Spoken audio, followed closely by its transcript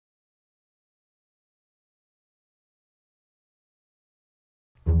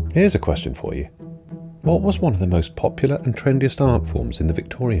Here's a question for you. What was one of the most popular and trendiest art forms in the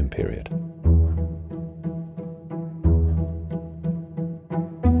Victorian period?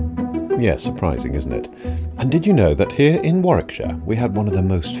 Yes, surprising, isn't it? And did you know that here in Warwickshire we had one of the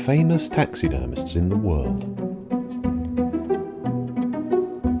most famous taxidermists in the world?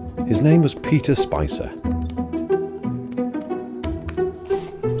 His name was Peter Spicer.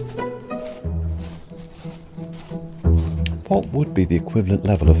 What would be the equivalent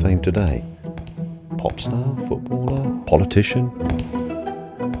level of fame today? Pop star, footballer, politician?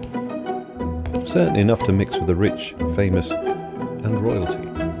 Certainly enough to mix with the rich, famous, and royalty.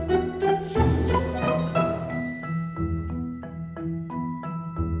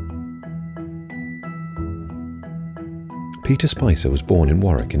 Peter Spicer was born in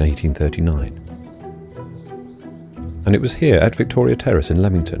Warwick in 1839. And it was here at Victoria Terrace in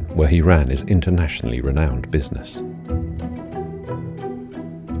Leamington where he ran his internationally renowned business.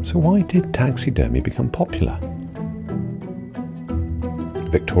 So why did taxidermy become popular?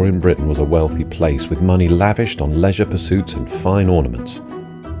 Victorian Britain was a wealthy place with money lavished on leisure pursuits and fine ornaments.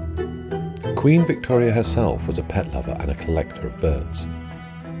 Queen Victoria herself was a pet lover and a collector of birds.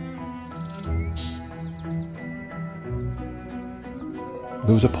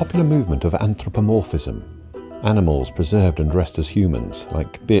 There was a popular movement of anthropomorphism, animals preserved and dressed as humans,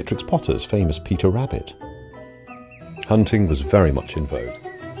 like Beatrix Potter's famous Peter Rabbit. Hunting was very much in vogue,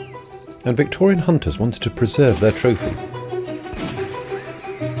 and Victorian hunters wanted to preserve their trophy.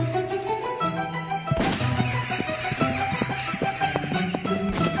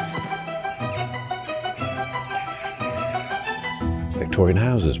 Victorian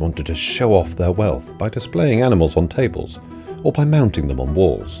houses wanted to show off their wealth by displaying animals on tables or by mounting them on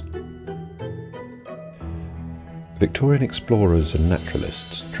walls. Victorian explorers and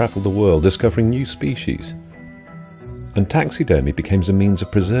naturalists travelled the world discovering new species, and taxidermy became a means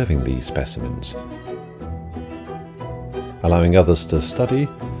of preserving these specimens, allowing others to study,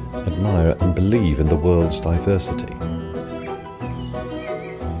 admire and believe in the world's diversity.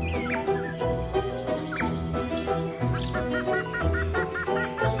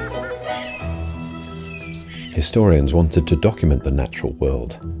 Historians wanted to document the natural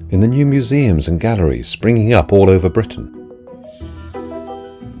world in the new museums and galleries springing up all over Britain.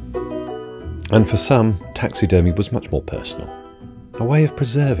 And for some, taxidermy was much more personal, a way of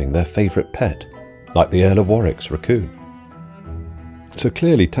preserving their favourite pet, like the Earl of Warwick's raccoon. So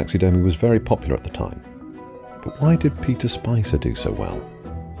clearly taxidermy was very popular at the time. But why did Peter Spicer do so well?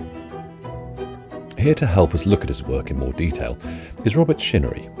 Here to help us look at his work in more detail is Robert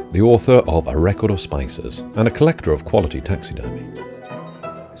Chinnery, the author of A Record of Spicers and a collector of quality taxidermy.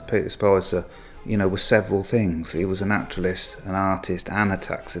 Peter Spicer, was several things. He was a naturalist, an artist and a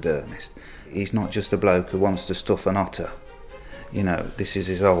taxidermist. He's not just a bloke who wants to stuff an otter. This is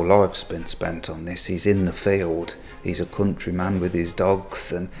his whole life's been spent on this. He's in the field, he's a countryman with his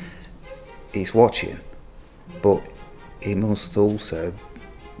dogs and he's watching. But he must also,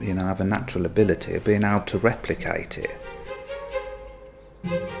 have a natural ability of being able to replicate it.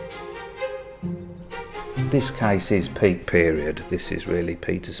 This case is peak period. This is really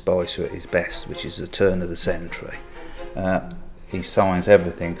Peter Spicer at his best, which is the turn of the century. He signs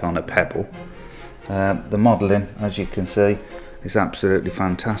everything on a pebble. The modelling, as you can see, is absolutely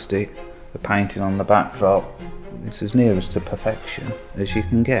fantastic. The painting on the backdrop, it's as near as to perfection as you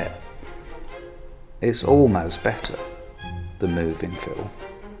can get. It's almost better than moving film,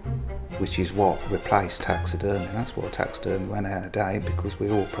 which is what replaced taxidermy. That's what taxidermy went out of date, because we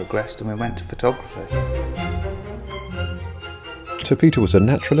all progressed and we went to photography. So Peter was a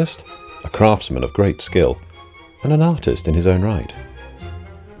naturalist, a craftsman of great skill, and an artist in his own right.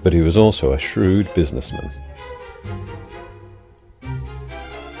 But he was also a shrewd businessman.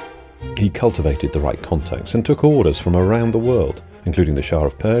 He cultivated the right contacts and took orders from around the world, including the Shah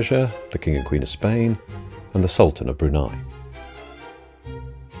of Persia, the King and Queen of Spain, and the Sultan of Brunei.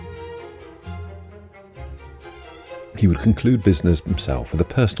 He would conclude business himself with a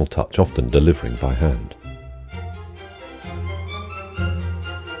personal touch, often delivering by hand.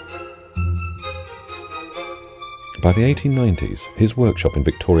 By the 1890s, his workshop in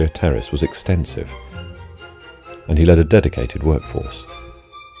Victoria Terrace was extensive, and he led a dedicated workforce.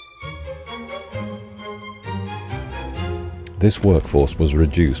 This workforce was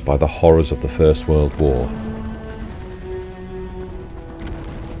reduced by the horrors of the First World War,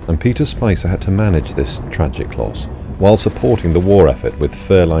 and Peter Spicer had to manage this tragic loss while supporting the war effort with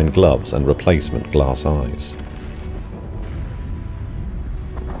fur-lined gloves and replacement glass eyes.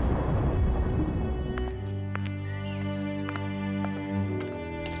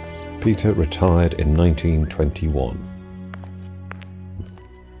 Peter retired in 1921.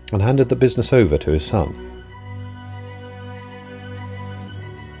 and handed the business over to his son.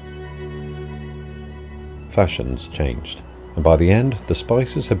 Fashions changed, and by the end the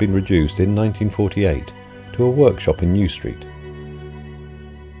Spicers had been reduced in 1948 to a workshop in New Street,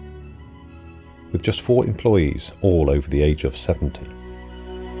 with just 4 employees, all over the age of 70.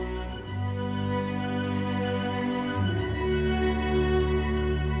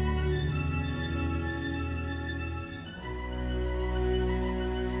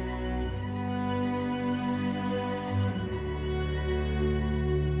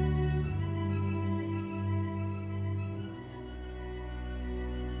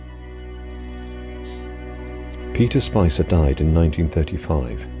 Peter Spicer died in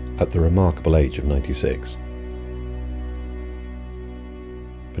 1935 at the remarkable age of 96.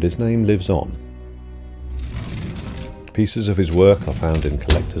 But his name lives on. Pieces of his work are found in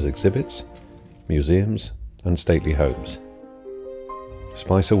collectors' exhibits, museums, and stately homes.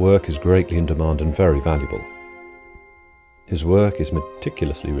 Spicer work is greatly in demand and very valuable. His work is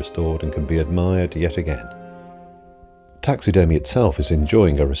meticulously restored and can be admired yet again. Taxidermy itself is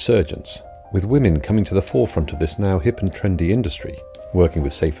enjoying a resurgence, with women coming to the forefront of this now hip and trendy industry, working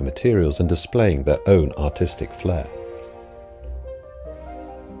with safer materials and displaying their own artistic flair.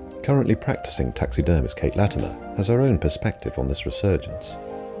 Currently practicing taxidermist Kate Latimer has her own perspective on this resurgence.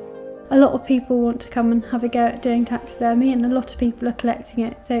 A lot of people want to come and have a go at doing taxidermy, and a lot of people are collecting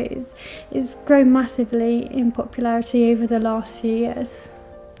it, so it's grown massively in popularity over the last few years.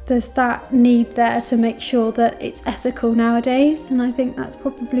 There's that need there to make sure that it's ethical nowadays, and I think that's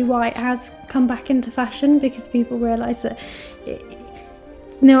probably why it has come back into fashion, because people realise that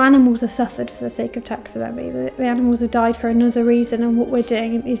no animals have suffered for the sake of taxidermy. The animals have died for another reason, and what we're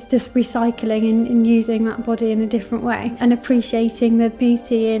doing is just recycling and using that body in a different way and appreciating the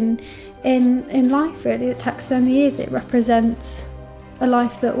beauty in life, really, that taxidermy is. It represents a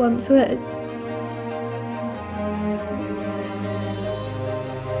life that once was.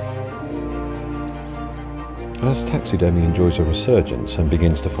 As taxidermy enjoys a resurgence and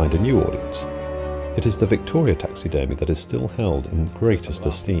begins to find a new audience, it is the Victoria taxidermy that is still held in greatest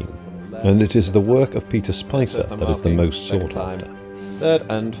esteem, and it is the work of Peter Spicer that is the most sought after. Third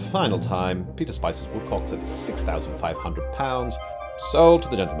and final time, Peter Spicer's woodcocks at £6,500, sold to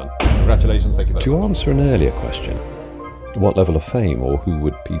the gentleman. Congratulations, thank you very much. To answer an earlier question, what level of fame or who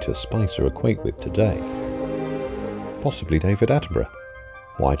would Peter Spicer equate with today? Possibly David Attenborough,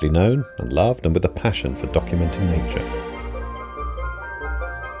 widely known and loved and with a passion for documenting nature.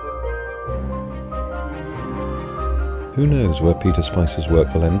 Who knows where Peter Spicer's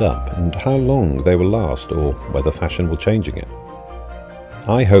work will end up and how long they will last, or whether fashion will changing it.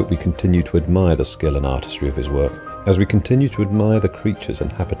 I hope we continue to admire the skill and artistry of his work as we continue to admire the creatures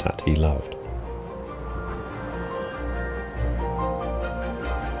and habitat he loved.